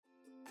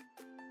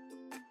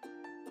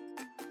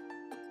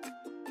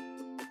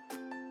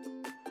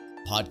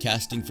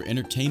Podcasting for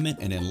entertainment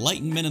and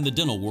enlightenment in the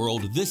dental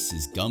world, this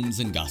is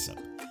Gums and Gossip.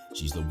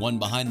 She's the one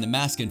behind the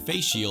mask and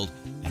face shield,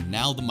 and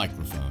now the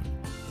microphone,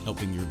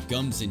 helping your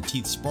gums and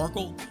teeth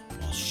sparkle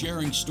while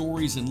sharing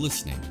stories and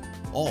listening,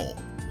 all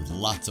with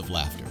lots of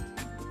laughter.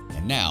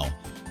 And now,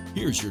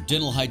 here's your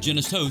dental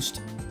hygienist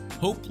host,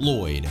 Hope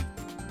Lloyd.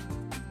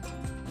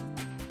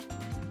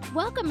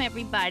 Welcome,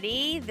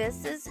 everybody.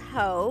 This is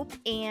Hope,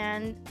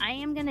 and I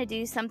am going to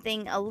do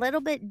something a little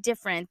bit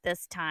different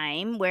this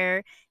time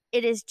where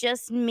it is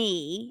just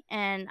me,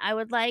 and I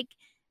would like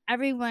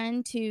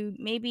everyone to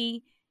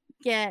maybe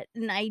get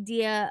an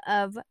idea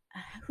of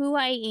who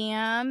I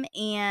am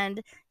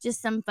and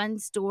just some fun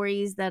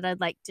stories that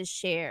I'd like to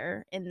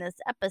share in this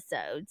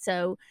episode.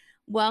 So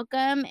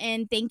welcome,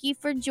 and thank you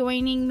for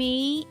joining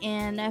me,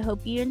 and I hope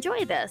you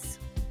enjoy this.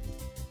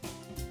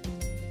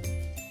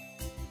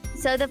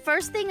 So the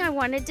first thing I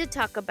wanted to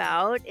talk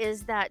about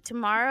is that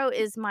tomorrow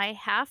is my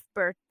half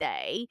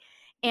birthday,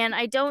 and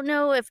I don't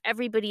know if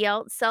everybody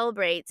else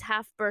celebrates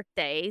half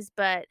birthdays,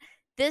 but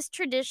this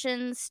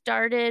tradition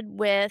started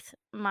with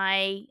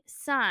my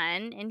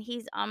son, and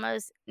he's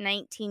almost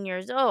 19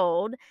 years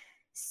old.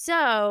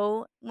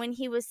 So when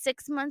he was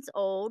 6 months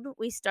old,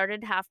 we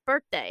started half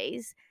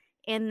birthdays.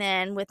 And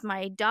then with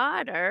my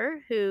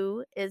daughter,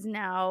 who is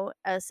now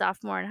a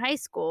sophomore in high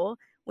school,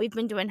 we've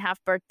been doing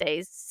half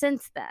birthdays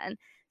since then.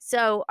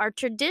 So our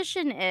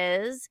tradition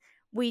is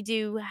we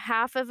do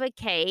half of a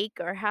cake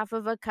or half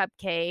of a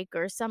cupcake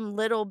or some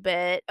little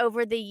bit.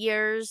 Over the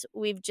years,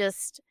 we've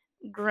just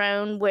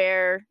grown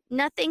where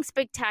nothing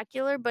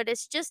spectacular, but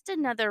it's just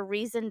another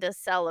reason to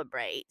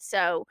celebrate.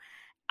 So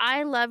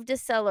I love to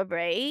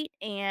celebrate,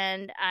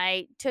 and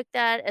I took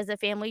that as a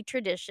family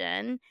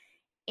tradition.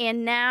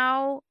 And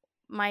now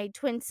my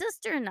twin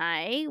sister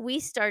and we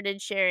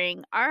started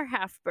sharing our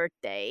half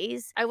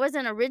birthdays. I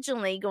wasn't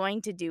originally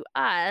going to do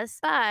us,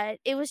 but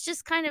it was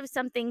just kind of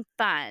something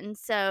fun.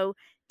 So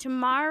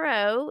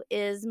tomorrow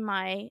is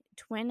my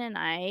twin and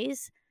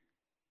I's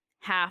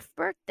half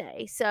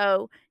birthday.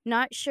 So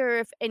not sure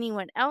if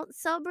anyone else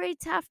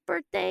celebrates half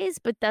birthdays,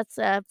 but that's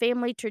a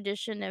family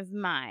tradition of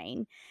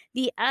mine.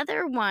 The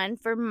other one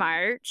for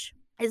March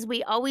is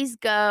we always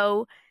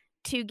go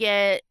to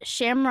get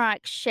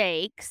Shamrock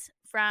Shakes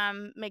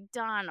from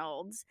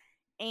McDonald's.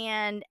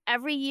 And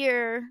every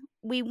year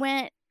we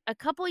went a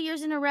couple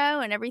years in a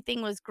row and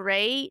everything was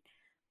great.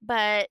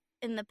 But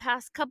in the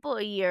past couple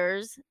of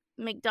years,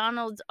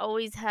 McDonald's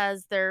always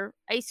has their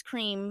ice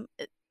cream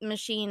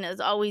machine is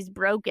always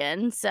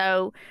broken.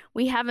 So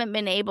we haven't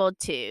been able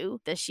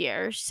to this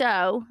year.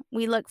 So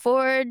we look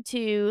forward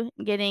to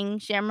getting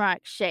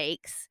Shamrock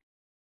Shakes.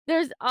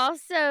 There's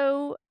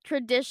also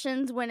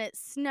traditions when it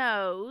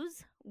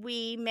snows.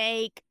 We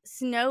make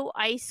snow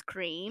ice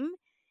cream,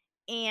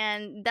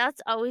 and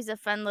that's always a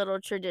fun little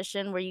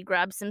tradition where you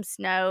grab some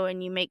snow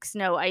and you make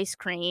snow ice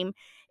cream.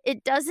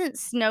 It doesn't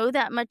snow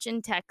that much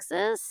in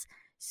Texas,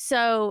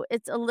 so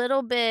it's a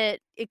little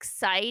bit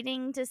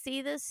exciting to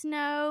see the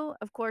snow.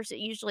 Of course, it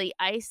usually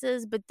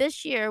ices, but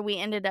this year we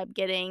ended up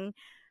getting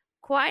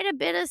quite a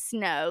bit of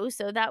snow,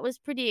 so that was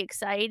pretty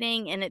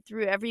exciting, and it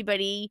threw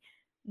everybody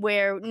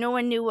where no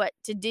one knew what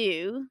to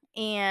do,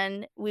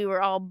 and we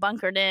were all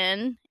bunkered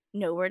in,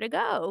 nowhere to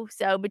go.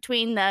 So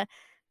between the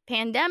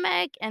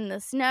pandemic and the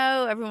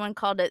snow, everyone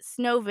called it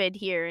Snowvid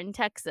here in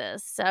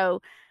Texas.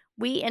 So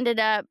we ended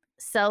up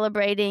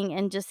celebrating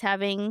and just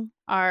having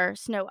our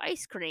snow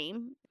ice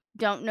cream.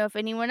 Don't know if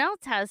anyone else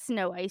has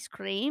snow ice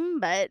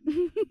cream, but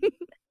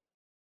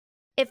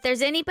if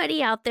there's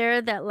anybody out there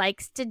that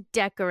likes to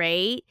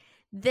decorate,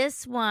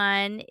 this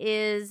one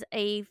is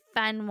a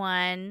fun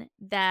one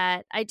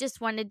that I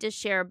just wanted to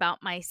share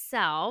about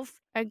myself.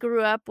 I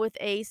grew up with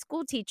a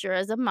school teacher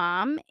as a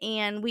mom,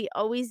 and we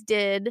always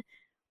did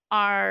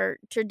our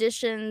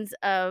traditions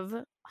of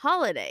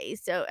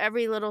holidays. So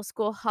every little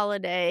school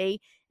holiday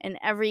and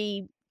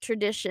every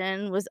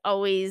tradition was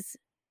always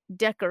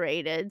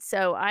decorated.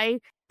 So I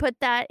put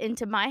that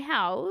into my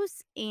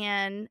house,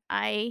 and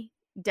I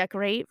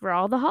decorate for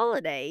all the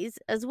holidays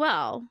as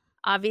well.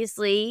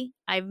 Obviously,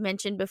 I've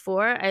mentioned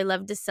before, I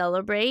love to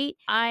celebrate.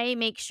 I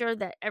make sure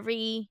that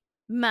every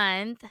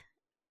month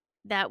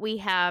that we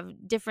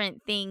have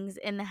different things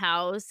in the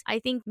house. I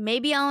think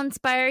maybe I'll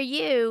inspire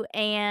you,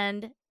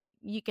 and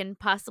you can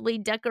possibly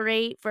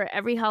decorate for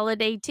every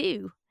holiday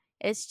too.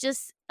 It's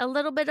just a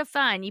little bit of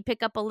fun. You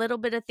pick up a little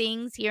bit of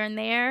things here and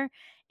there,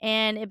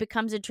 and it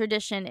becomes a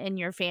tradition in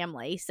your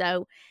family.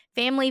 So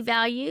family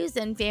values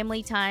and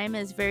family time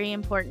is very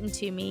important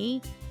to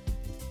me.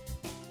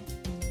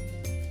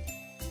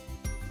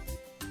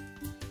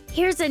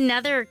 Here's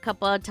another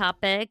couple of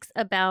topics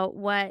about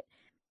what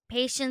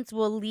patients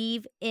will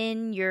leave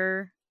in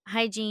your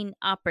hygiene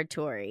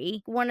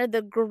operatory. One of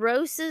the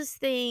grossest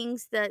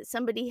things that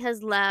somebody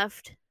has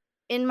left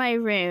in my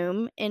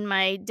room, in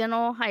my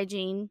dental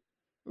hygiene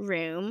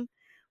room,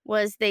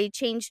 was they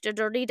changed a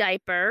dirty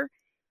diaper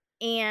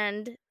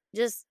and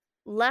just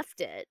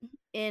left it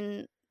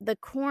in the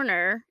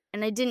corner,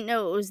 and I didn't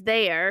know it was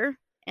there.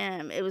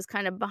 It was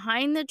kind of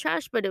behind the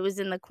trash, but it was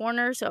in the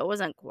corner, so it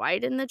wasn't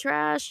quite in the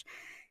trash.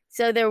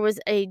 So there was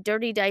a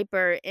dirty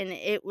diaper, and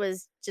it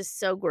was just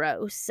so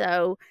gross.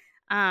 So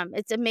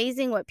it's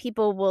amazing what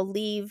people will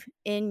leave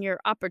in your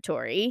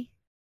operatory.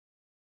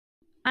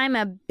 I'm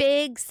a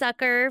big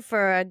sucker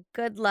for a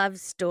good love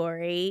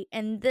story,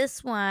 and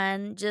this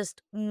one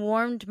just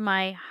warmed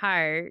my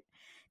heart.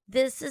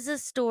 This is a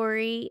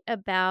story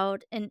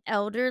about an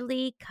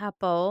elderly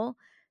couple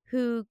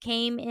who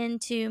came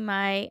into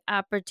my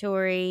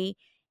operatory,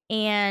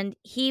 and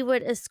he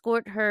would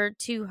escort her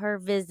to her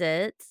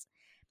visits,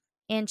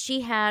 and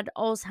she had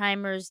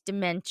Alzheimer's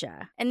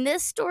dementia. And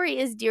this story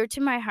is dear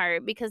to my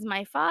heart because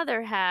my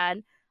father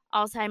had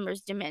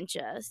Alzheimer's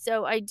dementia.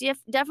 So I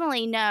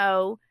definitely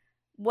know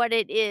what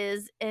it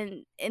is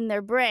in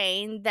their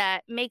brain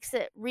that makes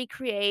it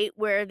recreate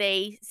where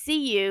they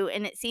see you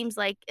and it seems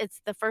like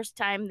it's the first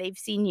time they've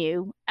seen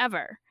you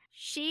ever.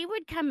 She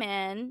would come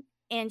in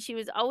and she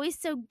was always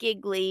so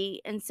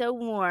giggly and so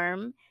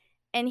warm,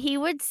 and he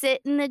would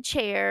sit in the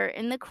chair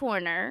in the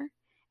corner,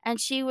 and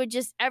she would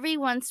just every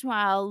once in a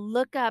while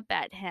look up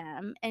at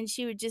him, and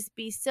she would just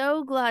be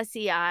so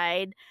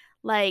glossy-eyed,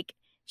 like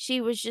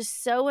she was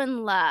just so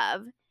in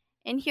love.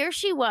 And here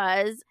she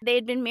was. They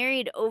had been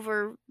married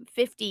over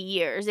 50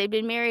 years. They'd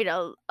been married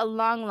a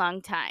long,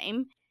 long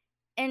time.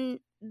 And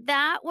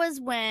that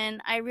was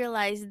when I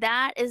realized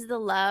that is the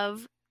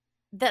love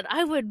that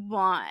I would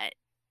want.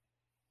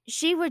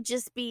 She would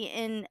just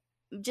be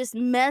just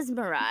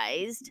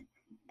mesmerized.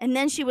 And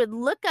then she would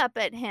look up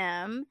at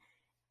him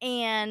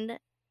and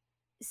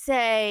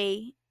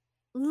say,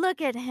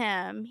 "Look at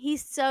him.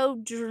 He's so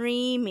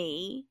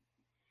dreamy."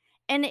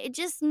 And it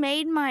just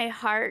made my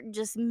heart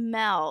just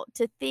melt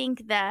to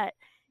think that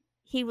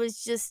he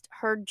was just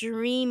her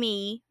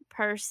dreamy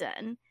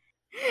person.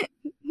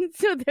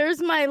 So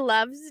there's my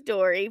love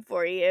story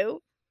for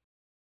you.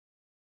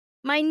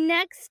 My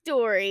next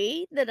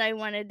story that I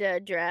wanted to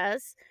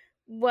address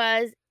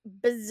was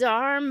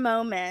bizarre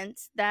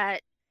moments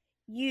that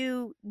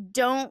you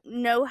don't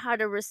know how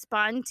to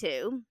respond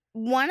to.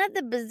 One of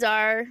the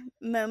bizarre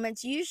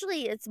moments,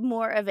 usually it's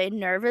more of a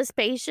nervous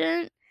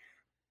patient,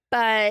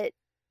 but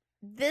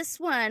this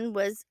one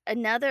was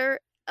another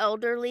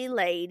elderly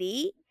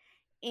lady.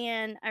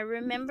 And I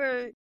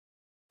remember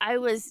I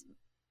was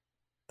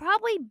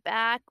probably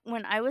back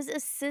when I was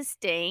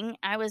assisting,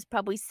 I was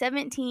probably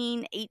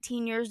 17,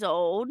 18 years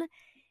old.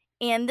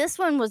 And this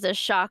one was a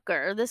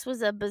shocker. This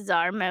was a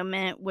bizarre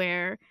moment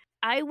where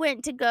I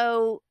went to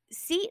go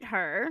seat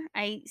her.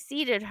 I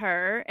seated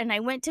her and I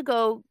went to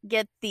go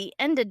get the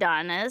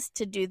endodontist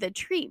to do the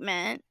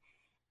treatment.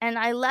 And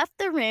I left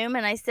the room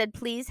and I said,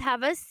 "Please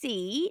have a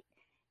seat."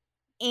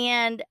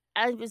 And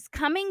I was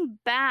coming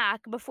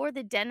back before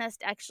the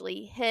dentist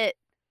actually hit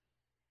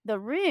the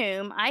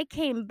room. I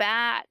came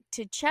back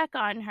to check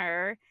on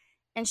her,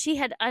 and she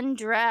had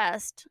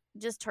undressed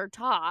just her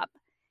top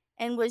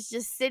and was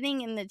just sitting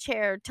in the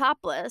chair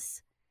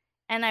topless.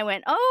 And I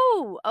went,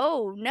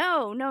 "Oh,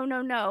 no, no,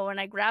 no, no." And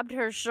I grabbed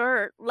her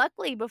shirt,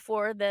 luckily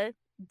before the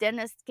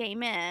dentist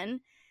came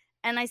in.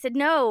 And I said,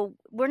 "No,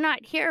 we're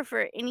not here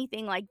for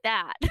anything like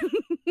that.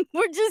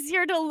 We're just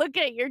here to look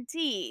at your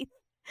teeth."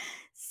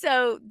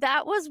 So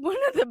that was one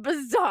of the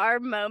bizarre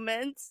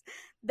moments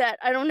that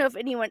I don't know if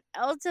anyone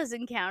else has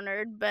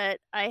encountered,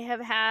 but I have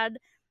had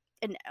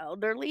an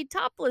elderly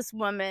topless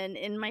woman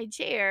in my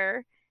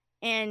chair,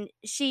 and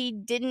she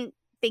didn't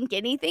think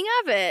anything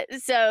of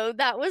it. So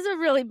that was a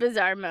really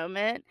bizarre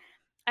moment.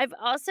 I've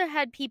also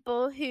had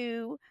people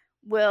who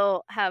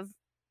will have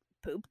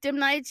pooped in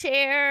my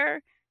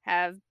chair,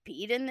 have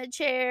peed in the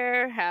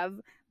chair, have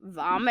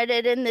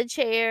vomited in the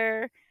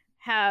chair,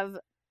 have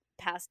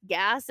passed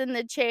gas in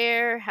the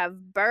chair,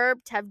 have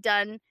burped, have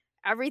done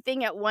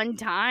everything at one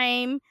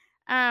time.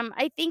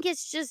 I think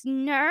it's just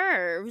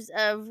nerves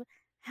of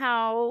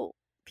how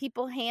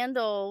people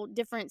handle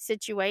different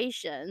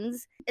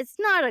situations. It's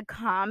not a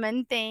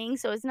common thing,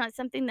 so it's not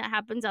something that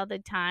happens all the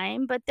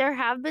time, but there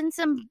have been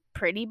some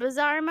pretty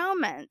bizarre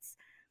moments.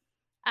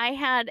 I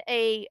had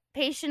a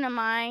patient of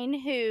mine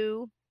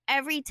who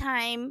every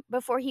time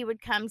before he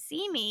would come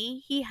see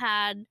me, he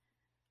had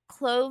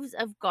cloves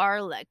of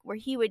garlic where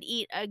he would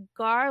eat a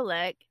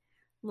garlic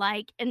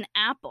like an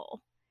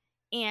apple.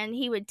 And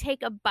he would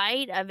take a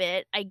bite of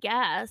it, I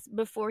guess,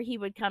 before he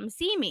would come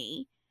see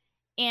me.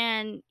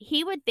 And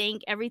he would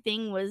think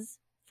everything was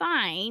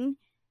fine.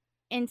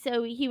 And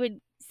so he would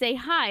say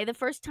hi. The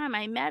first time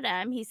I met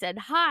him, he said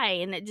hi,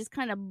 and it just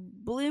kind of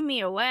blew me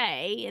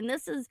away. And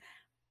this is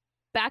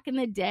back in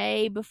the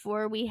day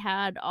before we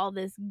had all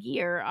this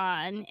gear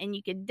on, and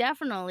you could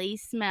definitely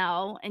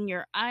smell, and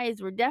your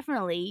eyes were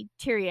definitely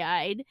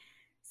teary-eyed.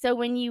 So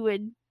when you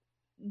would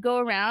go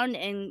around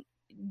and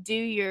do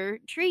your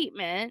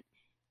treatment,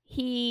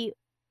 he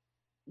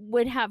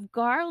would have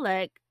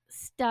garlic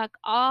stuck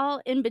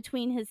all in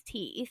between his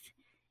teeth,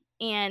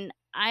 and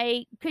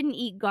I couldn't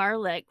eat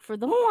garlic for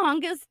the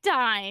longest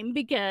time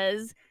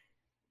because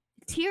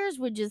tears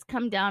would just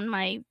come down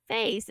my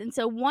face. And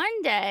so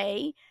one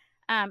day,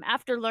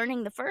 after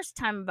learning the first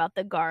time about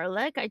the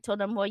garlic, I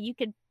told him, "Well, you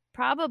could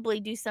probably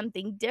do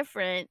something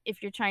different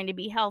if you're trying to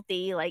be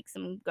healthy, like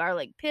some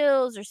garlic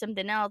pills or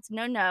something else.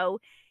 No, no,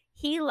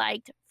 he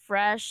liked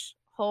fresh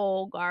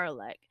whole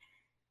garlic.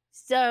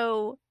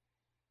 So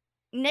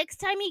next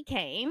time he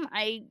came,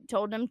 I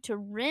told him to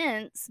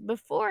rinse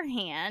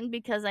beforehand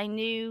because I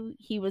knew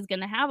he was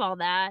going to have all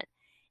that.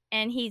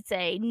 And he'd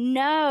say,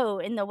 "No."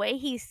 And the way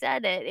he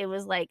said it, it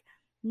was like,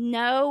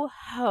 "No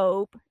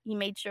hope." He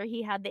made sure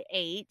he had the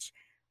H.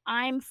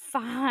 "I'm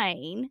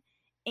fine."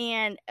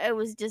 And it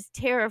was just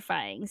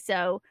terrifying.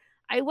 So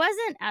I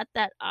wasn't at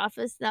that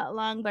office that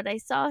long, but I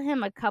saw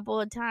him a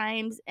couple of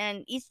times.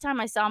 And each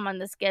time I saw him on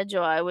the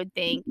schedule, I would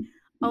think,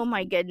 oh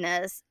my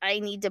goodness, I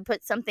need to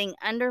put something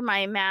under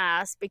my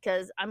mask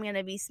because I'm going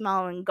to be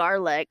smelling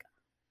garlic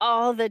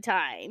all the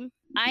time.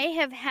 I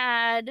have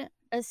had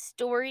a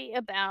story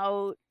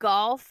about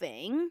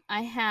golfing.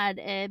 I had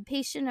a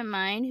patient of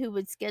mine who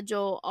would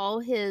schedule all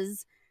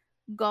his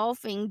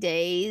golfing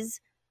days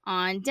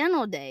on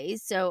dental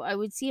days. So I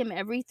would see him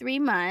every 3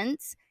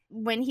 months.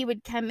 When he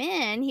would come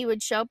in, he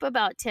would show up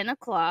about 10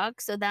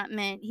 o'clock. So that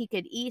meant he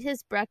could eat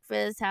his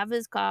breakfast, have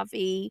his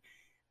coffee,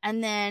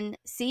 and then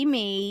see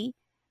me.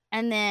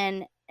 And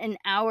then an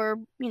hour,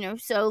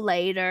 so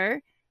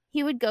later,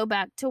 he would go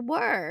back to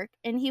work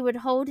and he would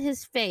hold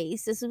his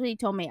face. This is what he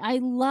told me. I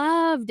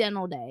love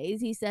dental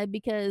days, he said,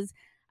 because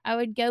I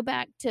would go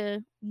back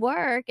to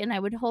work and I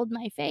would hold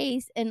my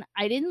face and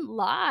I didn't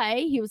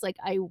lie. He was like,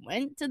 I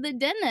went to the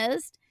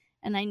dentist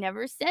and I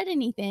never said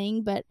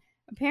anything, but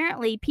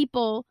apparently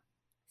people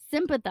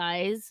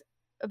sympathize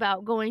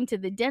about going to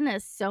the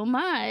dentist so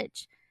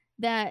much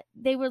that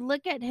they would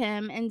look at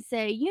him and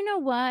say, "You know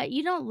what?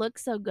 You don't look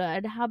so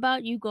good. How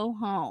about you go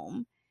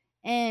home?"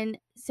 And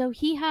so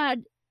he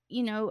had,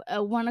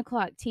 a 1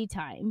 o'clock tea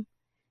time.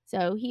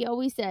 So he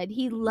always said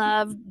he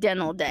loved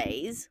dental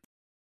days.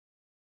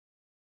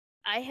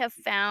 I have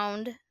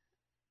found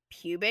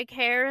pubic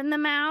hair in the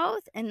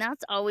mouth, and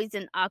that's always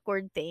an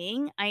awkward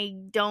thing. I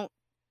don't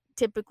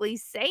typically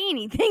say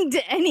anything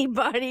to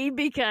anybody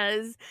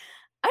because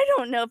I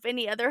don't know if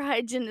any other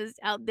hygienists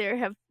out there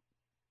have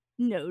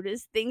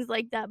noticed things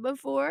like that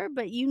before,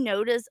 but you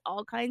notice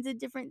all kinds of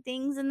different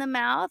things in the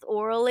mouth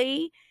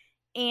orally,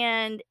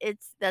 and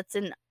that's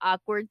an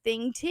awkward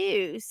thing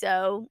too.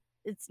 So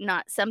it's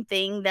not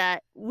something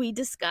that we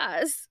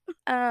discuss.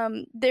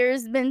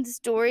 There's been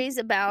stories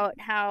about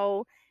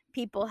how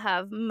people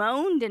have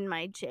moaned in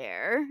my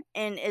chair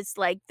and it's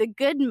like the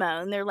good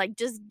moan. They're like,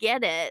 just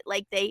get it.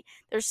 Like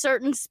there's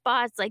certain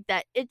spots like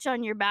that itch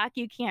on your back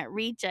you can't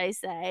reach, I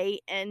say.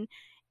 And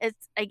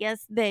I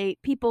guess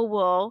people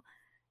will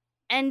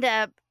end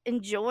up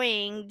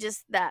enjoying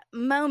just that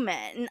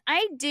moment. And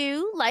I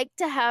do like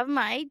to have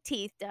my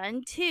teeth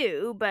done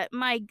too, but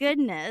my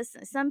goodness,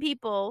 some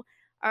people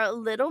are a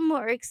little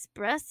more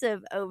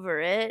expressive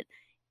over it.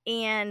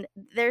 And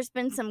there's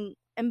been some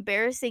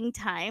embarrassing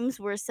times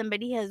where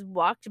somebody has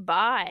walked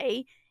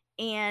by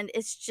and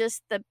it's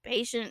just the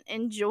patient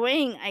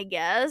enjoying, I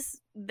guess,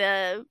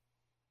 the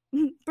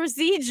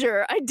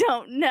procedure. I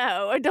don't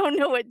know. I don't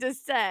know what to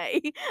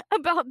say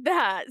about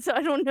that. So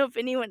I don't know if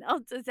anyone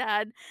else has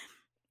had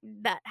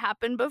that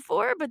happened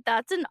before, but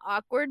that's an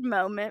awkward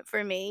moment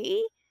for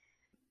me.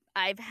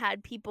 I've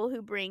had people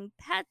who bring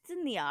pets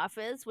in the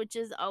office, which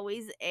is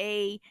always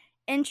a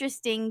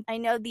interesting. I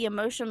know the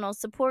emotional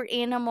support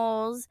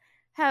animals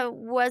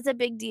was a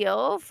big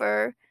deal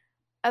for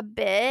a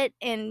bit,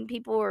 and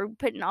people were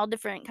putting all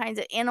different kinds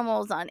of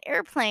animals on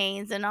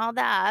airplanes and all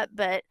that,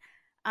 but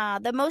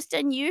the most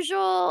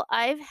unusual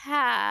I've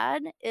had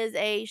is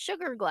a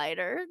sugar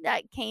glider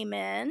that came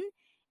in,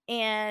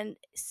 and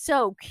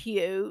so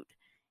cute,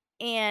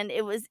 and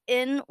it was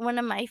in one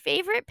of my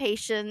favorite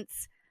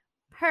patients'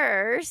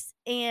 purse,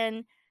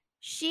 and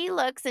she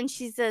looks and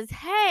she says,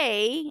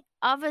 "Hey,"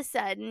 all of a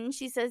sudden,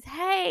 she says,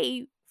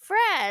 "Hey,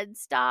 Fred,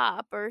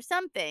 stop," or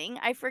something.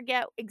 I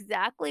forget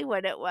exactly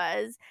what it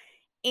was,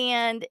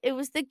 and it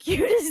was the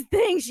cutest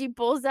thing. She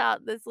pulls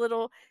out this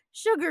little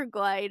sugar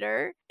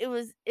glider. It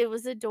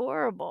was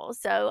adorable.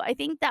 So, I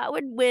think that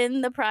would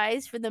win the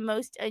prize for the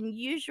most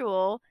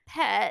unusual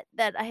pet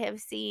that I have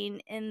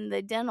seen in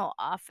the dental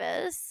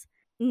office.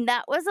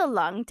 That was a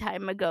long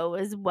time ago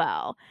as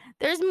well.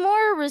 There's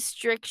more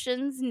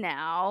restrictions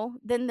now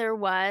than there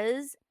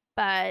was,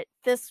 but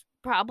this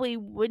probably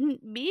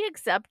wouldn't be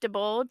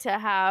acceptable to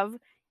have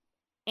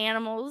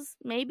animals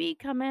maybe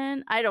come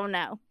in. I don't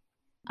know.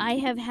 I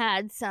have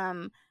had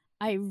some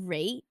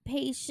irate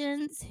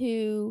patients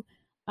who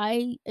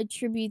I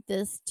attribute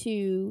this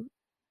to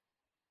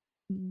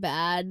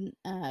bad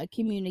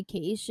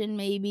communication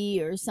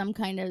maybe, or some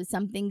kind of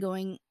something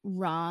going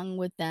wrong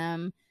with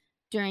them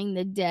during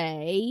the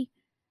day,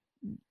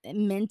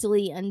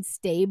 mentally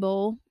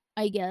unstable,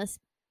 I guess,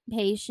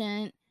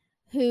 patient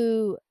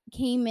who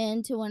came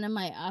into one of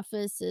my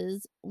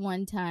offices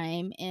one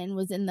time and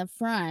was in the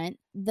front.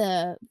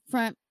 The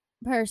front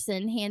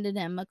person handed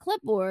him a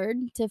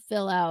clipboard to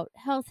fill out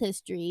health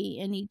history,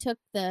 and he took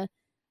the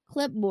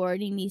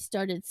clipboard and he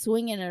started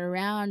swinging it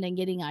around and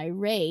getting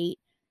irate.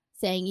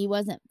 saying he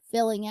wasn't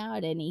filling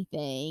out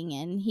anything,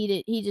 and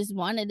he just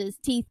wanted his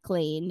teeth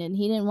cleaned, and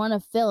he didn't want to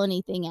fill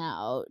anything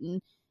out,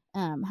 and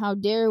how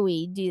dare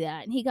we do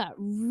that? And he got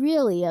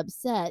really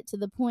upset to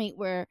the point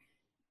where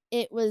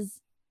it was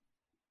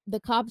the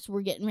cops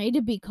were getting ready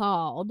to be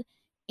called,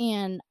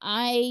 and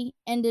I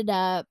ended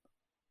up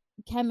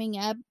coming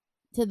up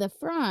to the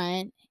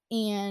front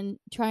and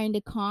trying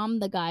to calm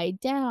the guy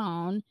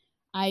down.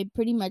 I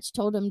pretty much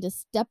told him to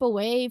step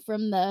away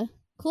from the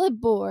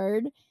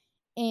clipboard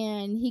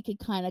and he could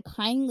kind of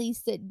kindly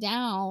sit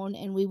down,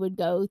 and we would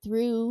go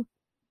through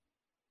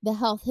the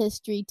health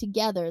history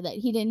together, that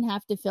he didn't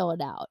have to fill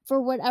it out.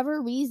 For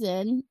whatever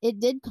reason, it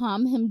did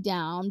calm him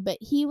down, but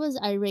he was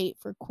irate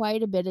for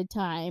quite a bit of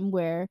time,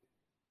 where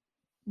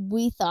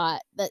we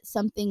thought that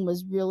something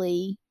was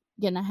really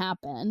going to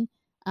happen.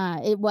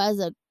 It was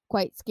a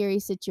quite scary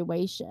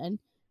situation,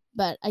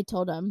 but I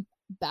told him,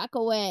 back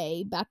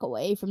away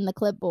from the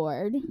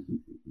clipboard.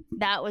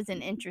 That was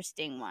an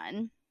interesting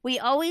one. We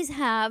always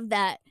have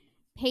that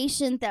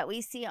patient that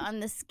we see on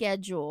the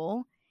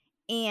schedule,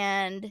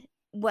 and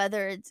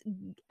whether it's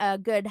a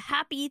good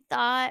happy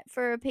thought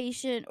for a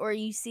patient, or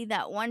you see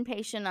that one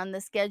patient on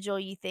the schedule,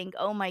 you think,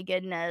 oh my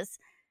goodness,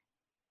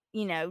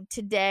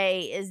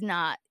 today is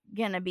not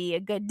going to be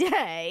a good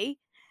day.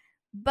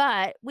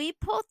 But we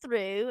pull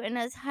through, and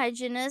as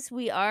hygienists,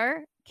 we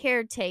are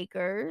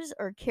caretakers,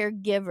 or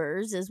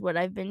caregivers is what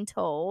I've been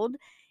told.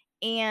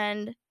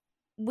 And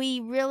we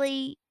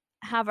really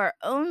have our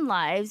own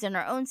lives and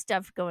our own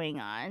stuff going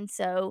on.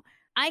 So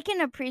I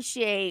can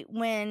appreciate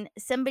when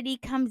somebody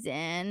comes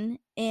in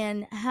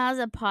and has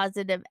a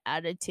positive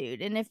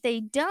attitude. And if they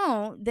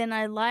don't, then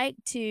I like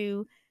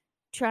to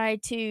try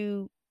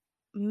to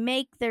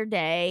make their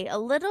day a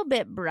little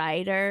bit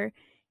brighter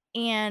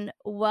and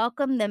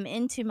welcome them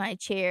into my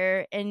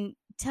chair and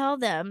tell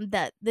them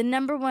that the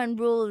number one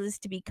rule is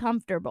to be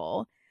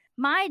comfortable.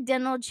 My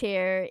dental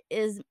chair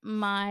is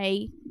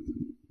my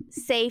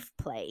safe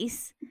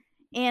place.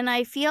 And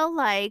I feel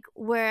like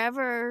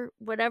whatever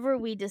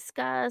we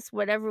discuss,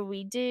 whatever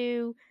we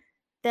do,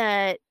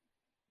 that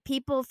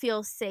people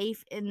feel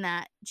safe in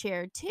that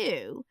chair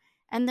too.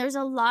 And there's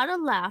a lot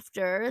of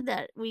laughter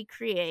that we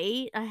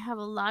create. I have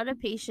a lot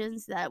of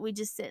patients that we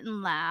just sit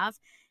and laugh.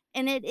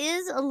 And it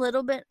is a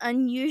little bit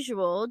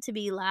unusual to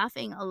be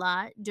laughing a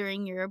lot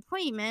during your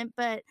appointment,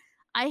 but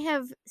I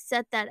have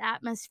set that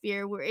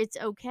atmosphere where it's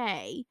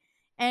okay.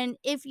 And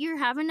if you're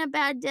having a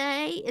bad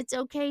day, it's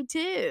okay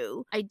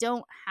too. I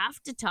don't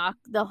have to talk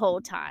the whole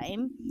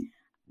time.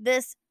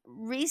 This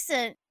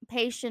recent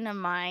patient of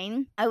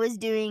mine, I was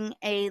doing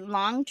a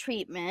long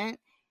treatment,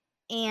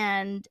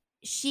 and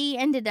she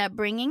ended up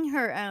bringing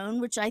her own,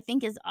 which I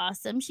think is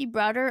awesome. She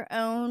brought her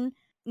own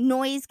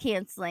noise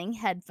canceling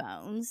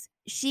headphones.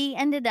 She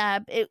ended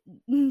up, it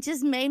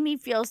just made me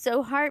feel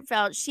so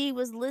heartfelt. She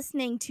was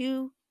listening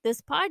to this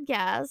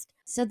podcast.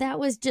 So that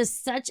was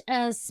just such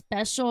a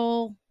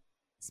special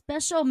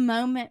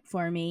moment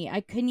for me.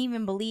 I couldn't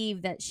even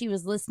believe that she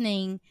was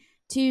listening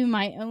to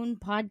my own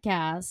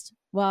podcast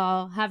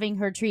while having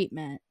her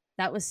treatment.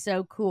 That was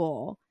so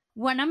cool.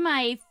 One of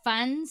my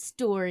fun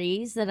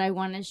stories that I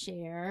want to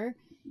share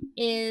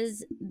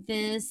is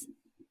this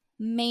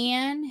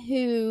man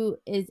who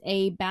is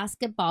a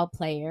basketball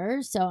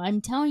player. So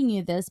I'm telling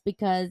you this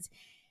because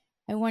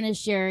I want to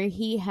share.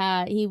 He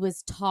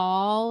was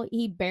tall.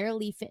 He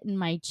barely fit in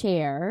my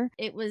chair.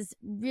 It was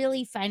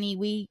really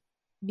funny.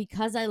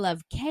 Because I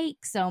love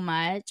cake so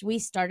much, we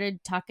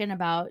started talking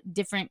about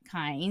different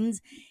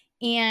kinds,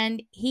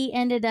 and he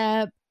ended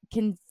up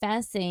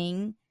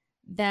confessing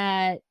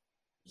that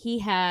he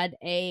had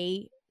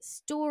a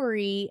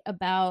story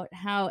about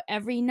how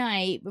every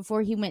night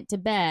before he went to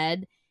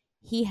bed,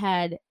 he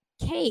had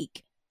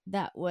cake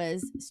that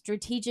was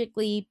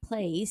strategically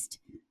placed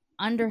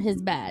under his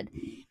bed.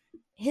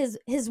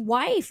 His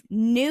wife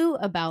knew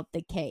about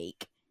the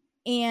cake,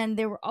 and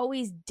there were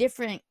always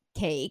different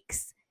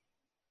cakes.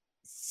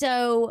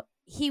 So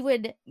he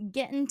would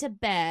get into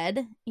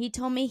bed. He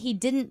told me he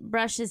didn't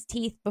brush his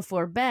teeth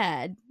before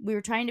bed. We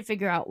were trying to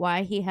figure out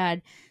why he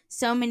had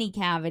so many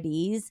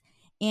cavities.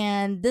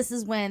 And this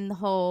is when the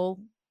whole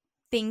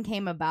thing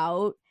came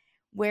about,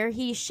 where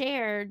he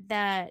shared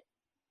that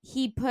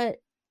he put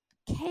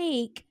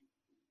cake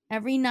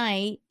every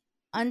night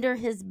under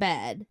his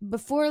bed.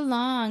 Before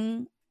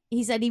long,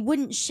 he said he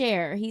wouldn't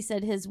share. He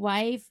said his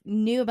wife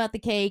knew about the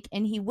cake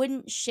and he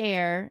wouldn't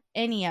share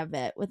any of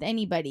it with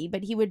anybody,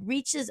 but he would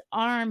reach his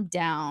arm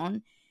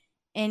down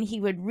and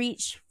he would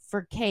reach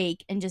for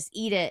cake and just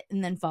eat it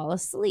and then fall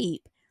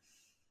asleep.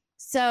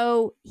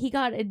 So he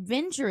got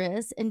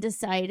adventurous and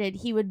decided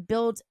he would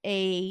build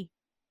a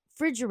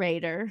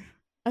refrigerator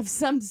of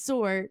some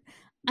sort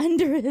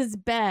under his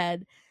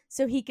bed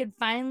so he could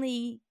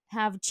finally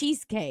have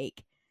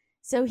cheesecake.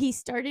 So he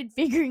started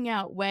figuring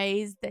out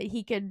ways that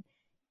he could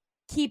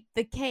keep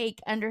the cake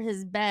under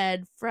his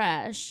bed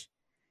fresh.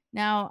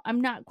 Now,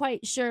 I'm not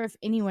quite sure if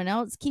anyone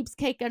else keeps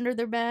cake under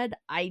their bed.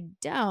 I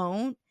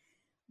don't.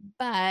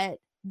 But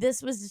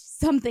this was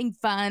something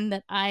fun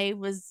that I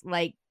was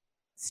like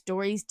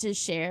stories to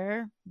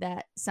share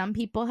that some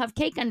people have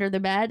cake under their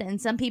bed and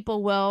some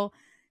people will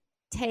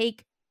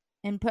take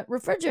and put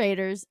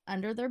refrigerators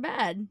under their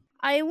bed.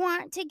 I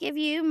want to give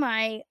you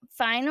my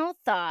final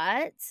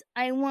thoughts.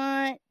 I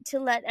want to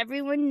let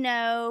everyone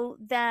know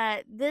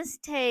that this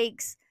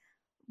takes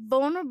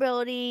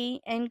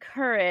vulnerability and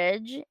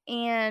courage,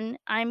 and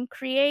I'm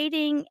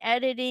creating,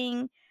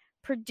 editing,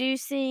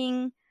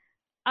 producing.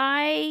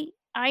 I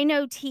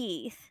know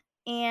teeth,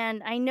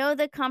 and I know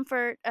the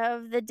comfort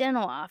of the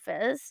dental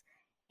office,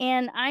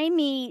 and I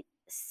meet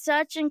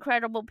such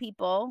incredible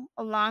people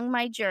along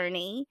my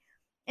journey,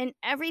 and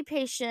every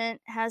patient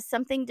has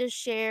something to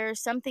share,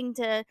 something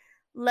to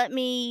let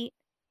me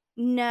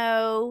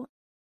know.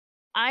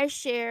 I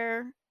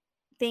share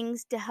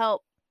things to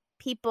help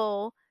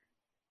people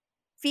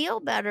feel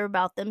better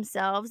about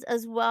themselves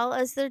as well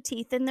as their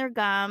teeth and their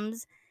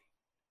gums.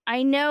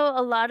 I know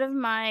a lot of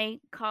my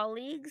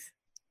colleagues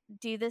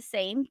do the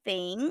same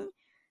thing.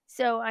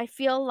 So I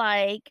feel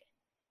like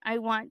I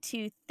want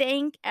to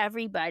thank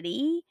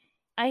everybody.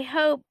 I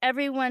hope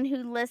everyone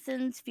who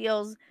listens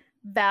feels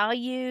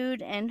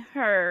valued and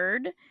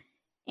heard.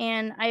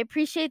 And I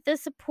appreciate the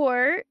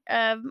support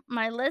of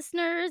my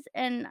listeners,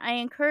 and I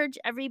encourage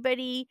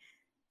everybody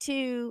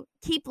to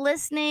keep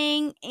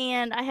listening.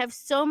 And I have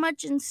so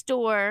much in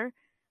store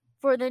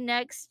for the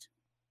next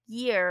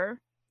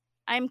year.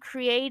 I'm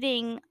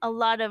creating a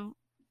lot of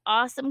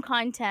awesome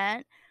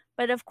content.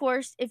 But of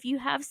course, if you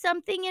have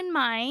something in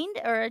mind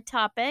or a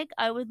topic,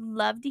 I would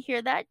love to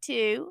hear that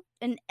too.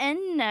 An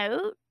end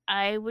note,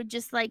 I would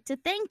just like to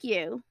thank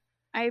you.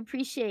 I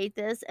appreciate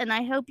this, and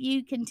I hope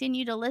you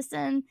continue to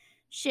listen,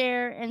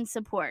 share, and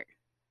support.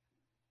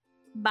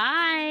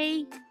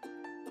 Bye.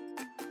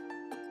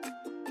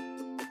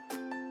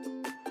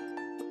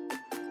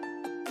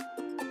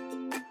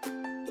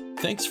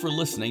 Thanks for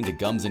listening to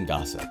Gums and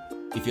Gossip.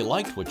 If you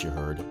liked what you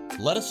heard,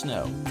 let us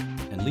know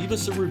and leave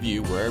us a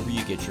review wherever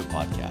you get your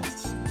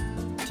podcasts.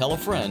 Tell a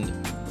friend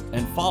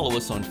and follow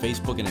us on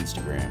Facebook and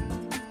Instagram.